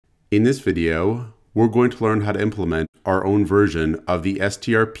In this video, we're going to learn how to implement our own version of the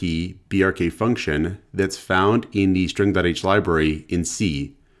strpbrk function that's found in the string.h library in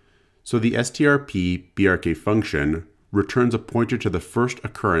C. So the strpbrk function returns a pointer to the first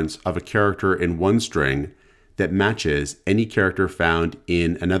occurrence of a character in one string that matches any character found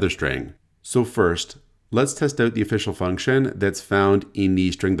in another string. So first, let's test out the official function that's found in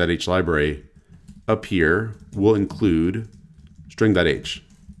the string.h library. Up here, we'll include string.h.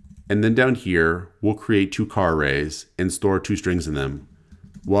 And then down here, we'll create two char arrays and store two strings in them.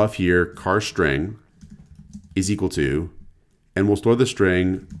 We'll have here char string is equal to, and we'll store the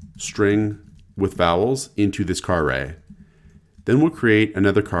string with vowels into this char array. Then we'll create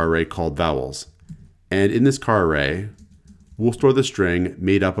another char array called vowels. And in this char array, we'll store the string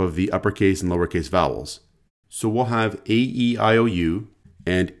made up of the uppercase and lowercase vowels. So we'll have A, E, I, O, U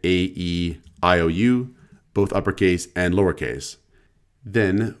and A, E, I, O, U, both uppercase and lowercase.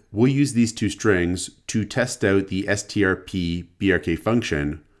 Then we'll use these two strings to test out the strpbrk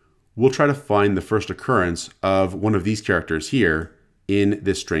function. We'll try to find the first occurrence of one of these characters here in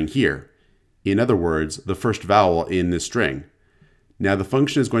this string here. In other words, the first vowel in this string. Now the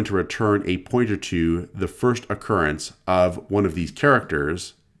function is going to return a pointer to the first occurrence of one of these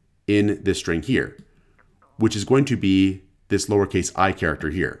characters in this string here, which is going to be this lowercase I character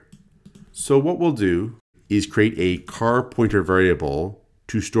here. So what we'll do is create a char pointer variable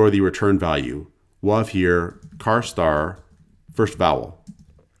to store the return value. We'll have here char star first vowel.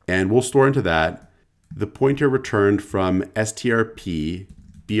 And we'll store into that the pointer returned from strpbrk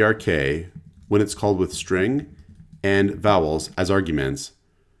when it's called with string and vowels as arguments.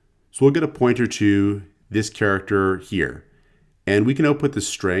 So we'll get a pointer to this character here. And we can output the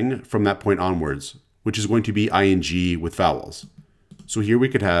string from that point onwards, which is going to be ing with vowels. So here we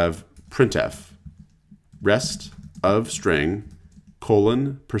could have printf, rest of string,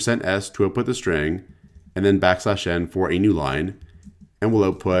 %s to output the string, and then \n for a new line. And we'll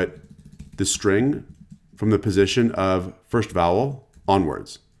output the string from the position of first vowel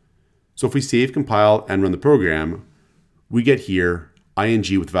onwards. So if we save, compile, and run the program, we get here ing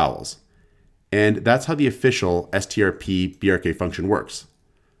with vowels. And that's how the official strpbrk function works.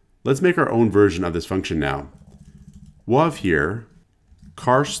 Let's make our own version of this function now. We'll have here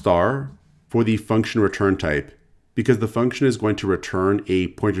char star for the function return type, because the function is going to return a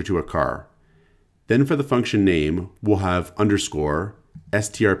pointer to a char. Then for the function name, we'll have underscore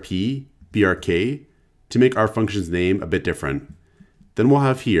strpbrk to make our function's name a bit different. Then we'll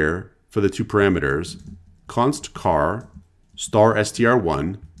have here, for the two parameters, const char star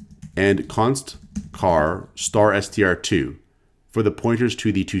str1 and const char star str2 for the pointers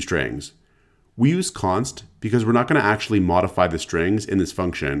to the two strings. We use const because we're not going to actually modify the strings in this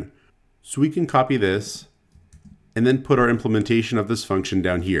function. So we can copy this and then put our implementation of this function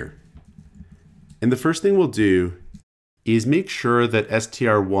down here. And the first thing we'll do is make sure that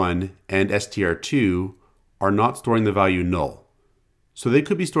str1 and str2 are not storing the value null. So they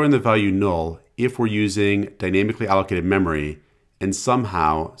could be storing the value null if we're using dynamically allocated memory and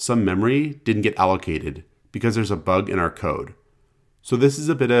somehow some memory didn't get allocated because there's a bug in our code. So this is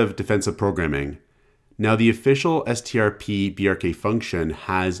a bit of defensive programming. Now the official strpbrk function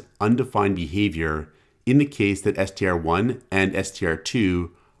has undefined behavior in the case that str1 and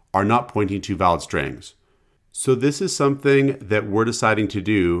str2 are not pointing to valid strings. So this is something that we're deciding to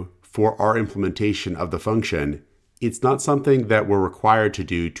do for our implementation of the function. It's not something that we're required to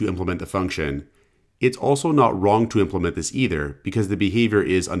do to implement the function. It's also not wrong to implement this either because the behavior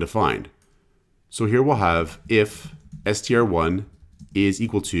is undefined. So here we'll have if str1 is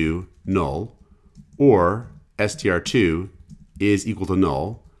equal to null or str2 is equal to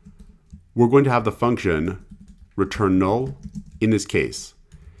null, we're going to have the function return null in this case,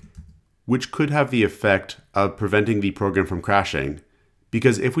 which could have the effect of preventing the program from crashing,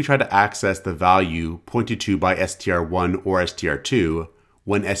 because if we try to access the value pointed to by str1 or str2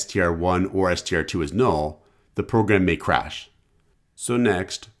 when str1 or str2 is null, the program may crash. So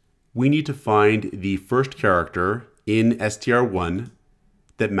next, we need to find the first character in str1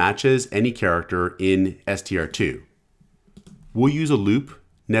 that matches any character in str2. We'll use a loop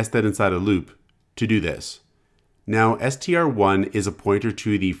nested inside a loop to do this. Now str1 is a pointer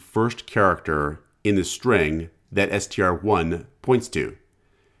to the first character in the string that str1 points to.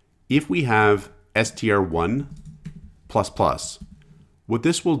 If we have str1++, what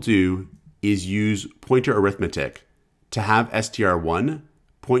this will do is use pointer arithmetic to have str1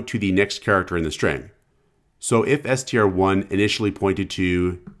 point to the next character in the string. So if str1 initially pointed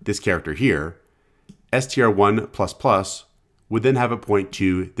to this character here, str1++ would then have it point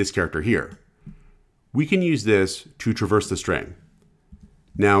to this character here. We can use this to traverse the string.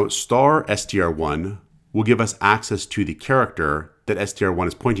 Now star str1 will give us access to the character that str1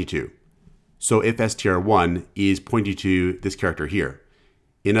 is pointing to. So if str1 is pointing to this character here,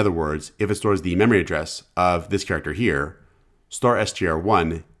 in other words, if it stores the memory address of this character here, star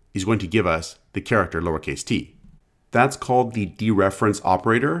str1 is going to give us the character lowercase t. That's called the dereference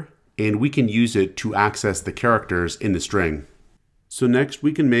operator, and we can use it to access the characters in the string. So next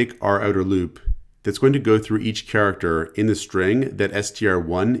we can make our outer loop that's going to go through each character in the string that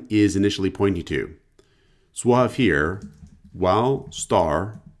str1 is initially pointing to. So we'll have here, while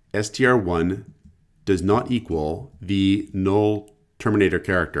star str1 does not equal the null terminator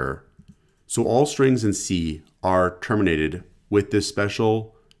character. So all strings in C are terminated with this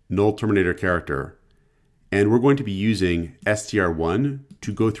special null terminator character. And we're going to be using str1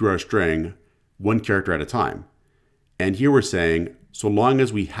 to go through our string one character at a time. And here we're saying, so long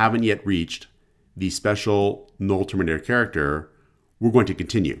as we haven't yet reached the special null terminator character, we're going to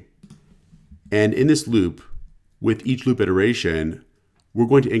continue. And in this loop, with each loop iteration, we're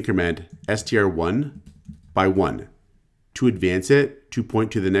going to increment str1 by 1 to advance it to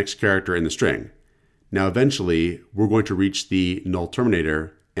point to the next character in the string. Now eventually, we're going to reach the null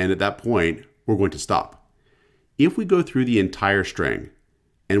terminator, and at that point, we're going to stop. If we go through the entire string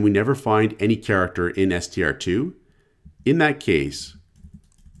and we never find any character in str2, in that case,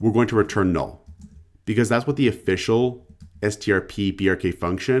 we're going to return null, because that's what the official strpbrk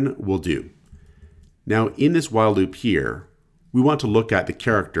function will do. Now in this while loop here, we want to look at the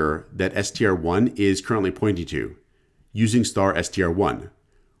character that str1 is currently pointing to, using star str1.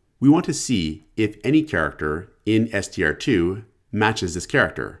 We want to see if any character in str2 matches this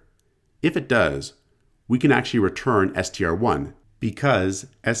character. If it does, we can actually return str1, because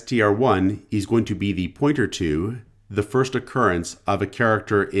str1 is going to be the pointer to the first occurrence of a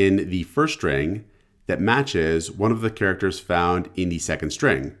character in the first string that matches one of the characters found in the second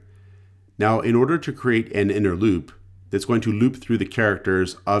string. Now, in order to create an inner loop that's going to loop through the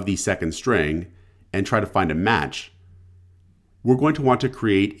characters of the second string and try to find a match, we're going to want to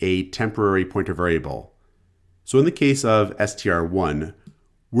create a temporary pointer variable. So in the case of str1,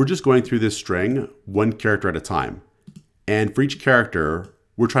 we're just going through this string one character at a time. And for each character,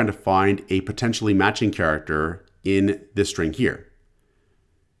 we're trying to find a potentially matching character in this string here.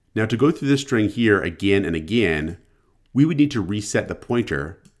 Now to go through this string here again and again, we would need to reset the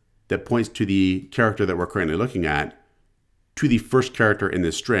pointer that points to the character that we're currently looking at to the first character in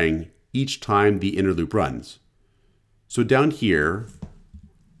this string each time the inner loop runs. So down here,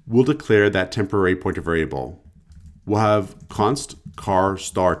 we'll declare that temporary pointer variable. We'll have const char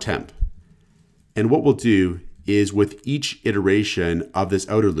star temp. And what we'll do is with each iteration of this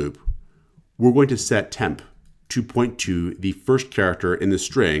outer loop, we're going to set temp to point to the first character in the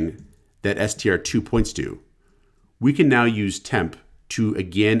string that str2 points to. We can now use temp to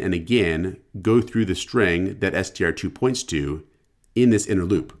again and again go through the string that str2 points to in this inner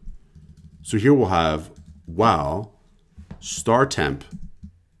loop. So here we'll have while star temp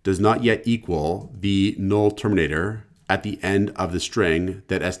does not yet equal the null terminator at the end of the string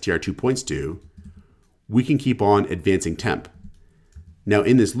that str2 points to, we can keep on advancing temp. Now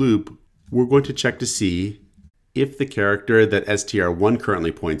in this loop, we're going to check to see if the character that str1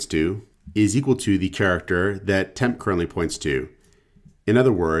 currently points to is equal to the character that temp currently points to. In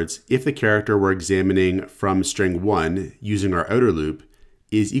other words, if the character we're examining from string 1 using our outer loop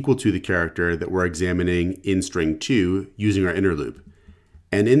is equal to the character that we're examining in string 2 using our inner loop.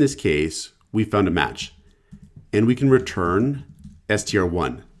 And in this case, we found a match. And we can return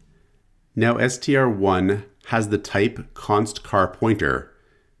str1. Now str1 has the type const char pointer,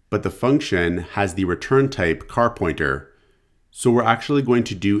 but the function has the return type char pointer. So we're actually going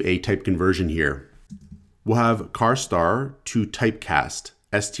to do a type conversion here. We'll have char star to typecast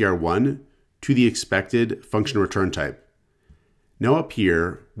str1 to the expected function return type. Now up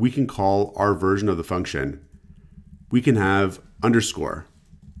here, we can call our version of the function. We can have underscore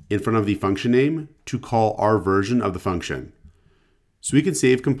in front of the function name to call our version of the function. So we can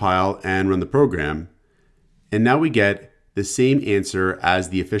save, compile, and run the program. And now we get the same answer as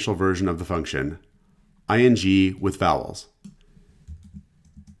the official version of the function, ing with vowels.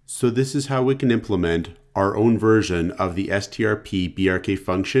 So this is how we can implement our own version of the strpbrk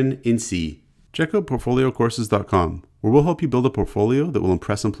function in C. Check out portfoliocourses.com, where we'll help you build a portfolio that will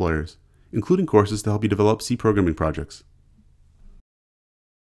impress employers, including courses to help you develop C programming projects.